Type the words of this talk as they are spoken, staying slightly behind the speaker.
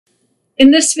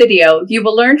In this video, you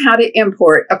will learn how to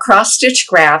import a cross-stitch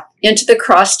graph into the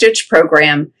cross-stitch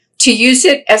program to use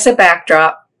it as a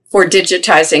backdrop for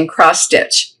digitizing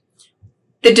cross-stitch.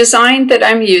 The design that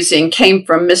I'm using came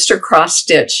from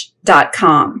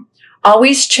mrcrossstitch.com.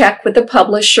 Always check with the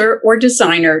publisher or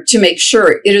designer to make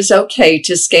sure it is okay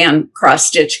to scan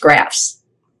cross-stitch graphs.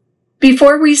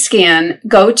 Before we scan,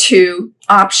 go to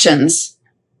Options,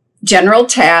 General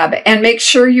tab, and make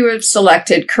sure you have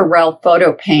selected Corel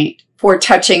Photo Paint for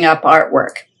touching up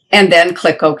artwork, and then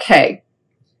click OK.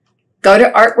 Go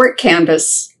to Artwork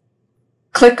Canvas,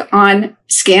 click on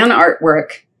Scan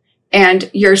Artwork, and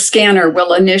your scanner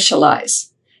will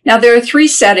initialize. Now, there are 3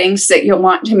 settings that you'll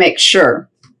want to make sure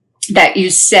that you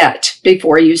set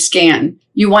before you scan.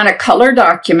 You want a color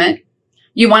document.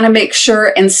 You want to make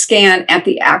sure and scan at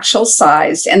the actual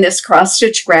size, and this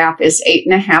cross-stitch graph is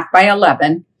 8.5 by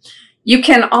 11. You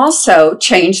can also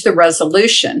change the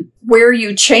resolution. Where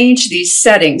you change these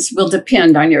settings will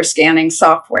depend on your scanning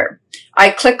software. I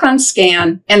click on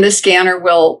Scan, and the scanner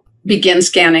will begin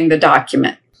scanning the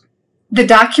document. The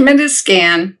document is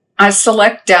scanned. I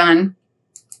select Done,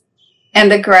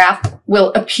 and the graph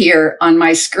will appear on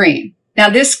my screen. Now,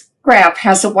 this graph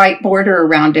has a white border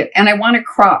around it, and I want to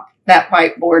crop that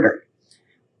white border.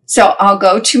 So I'll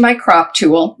go to my crop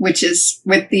tool, which is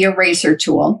with the eraser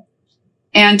tool,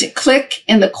 and click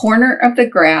in the corner of the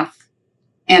graph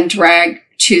and drag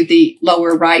to the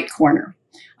lower right corner.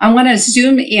 I want to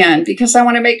zoom in because I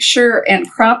want to make sure and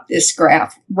crop this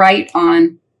graph right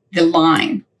on the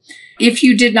line. If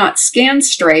you did not scan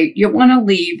straight, you'll want to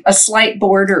leave a slight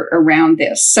border around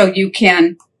this so you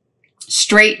can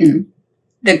straighten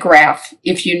the graph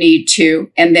if you need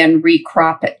to and then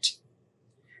recrop it.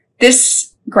 This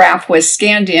graph was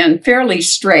scanned in fairly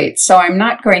straight, so I'm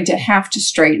not going to have to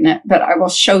straighten it, but I will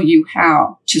show you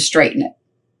how to straighten it.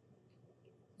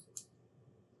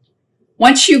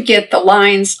 Once you get the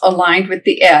lines aligned with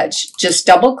the edge, just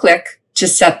double-click to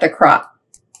set the crop.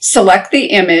 Select the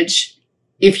image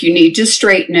if you need to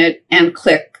straighten it and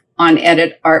click on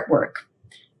Edit Artwork.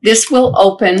 This will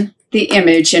open the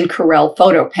image in Corel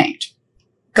Photo Paint.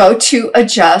 Go to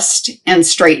Adjust and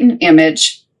Straighten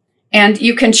Image, and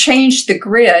you can change the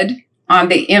grid on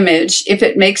the image if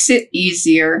it makes it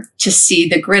easier to see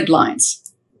the grid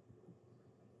lines.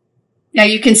 Now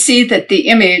you can see that the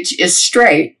image is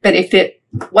straight, but if it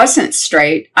wasn't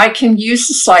straight, I can use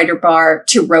the slider bar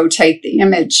to rotate the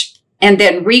image and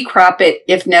then recrop it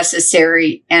if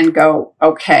necessary and go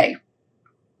OK.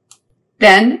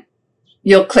 Then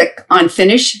you'll click on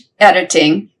Finish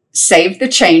Editing, save the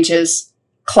changes,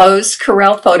 close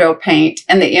Corel Photo Paint,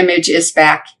 and the image is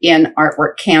back in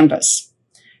Artwork Canvas.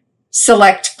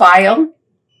 Select File,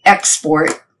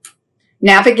 Export,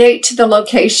 navigate to the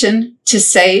location to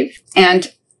save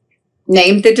and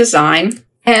name the design,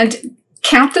 and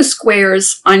count the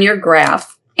squares on your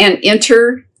graph and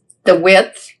enter the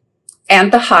width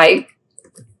and the height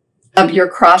of your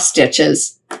cross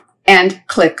stitches and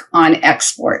click on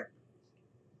Export.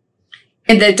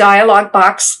 In the dialog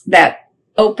box that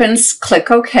opens, click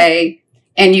OK,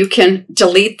 and you can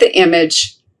delete the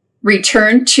image,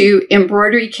 return to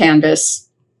Embroidery Canvas,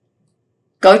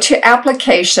 go to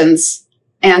Applications,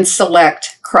 and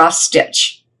select Cross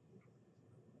Stitch.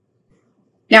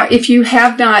 Now, if you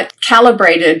have not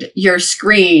calibrated your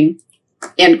screen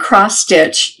in Cross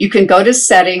Stitch, you can go to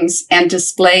Settings and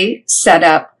Display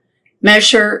Setup,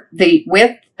 measure the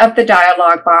width of the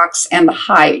dialog box and the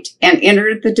height, and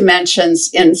enter the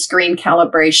dimensions in Screen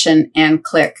Calibration and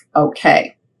click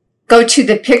OK. Go to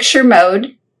the Picture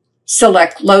mode,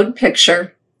 select Load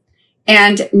Picture,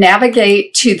 and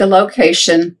navigate to the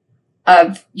location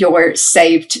of your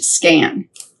saved scan.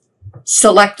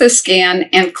 Select the scan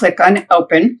and click on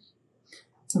Open.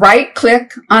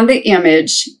 Right-click on the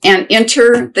image and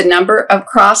enter the number of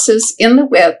crosses in the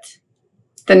width,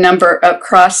 the number of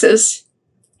crosses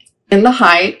in the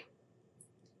height,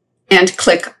 and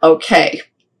click OK.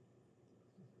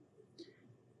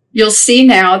 You'll see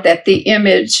now that the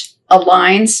image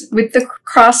aligns with the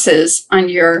crosses on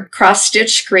your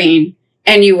cross-stitch screen,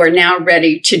 and you are now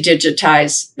ready to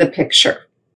digitize the picture.